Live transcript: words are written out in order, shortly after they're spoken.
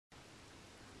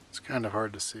It's kind of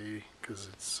hard to see because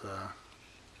it's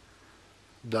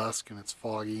dusk and it's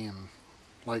foggy and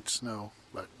light snow,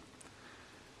 but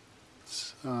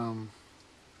it's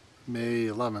May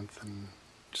 11th and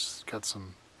just got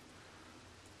some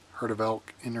herd of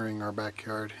elk entering our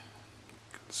backyard. You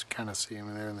can just kind of see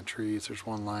them there in the trees. There's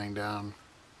one lying down.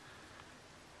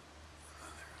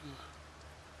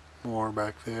 There's more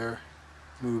back there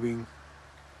moving.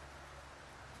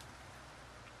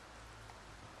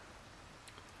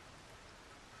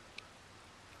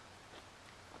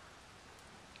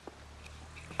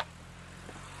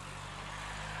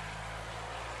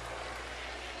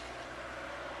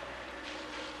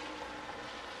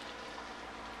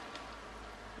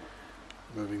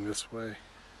 Moving this way.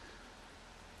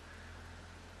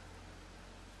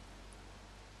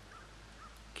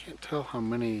 Can't tell how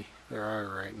many there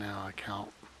are right now. I count.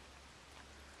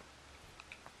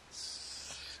 Let's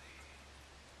see.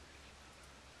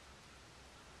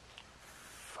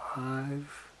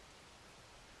 5.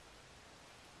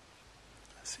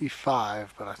 I see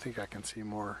 5, but I think I can see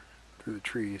more through the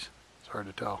trees. It's hard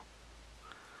to tell.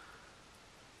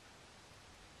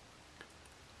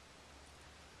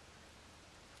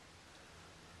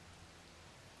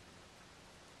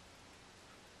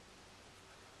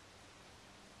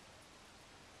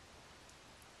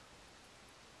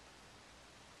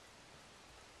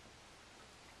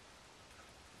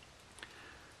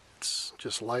 It's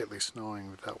just lightly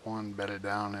snowing with that one bedded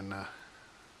down in a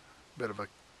bit of a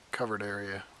covered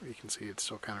area. You can see it's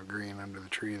still kind of green under the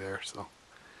tree there, so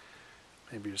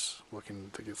maybe just looking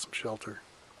to get some shelter.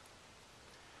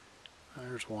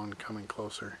 There's one coming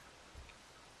closer.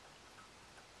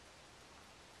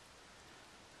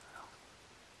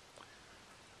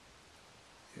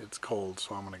 It's cold,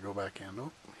 so I'm going to go back in.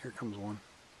 Oh, here comes one.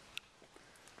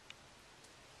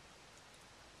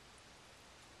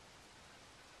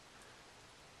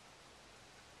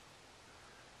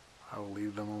 I will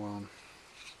leave them alone.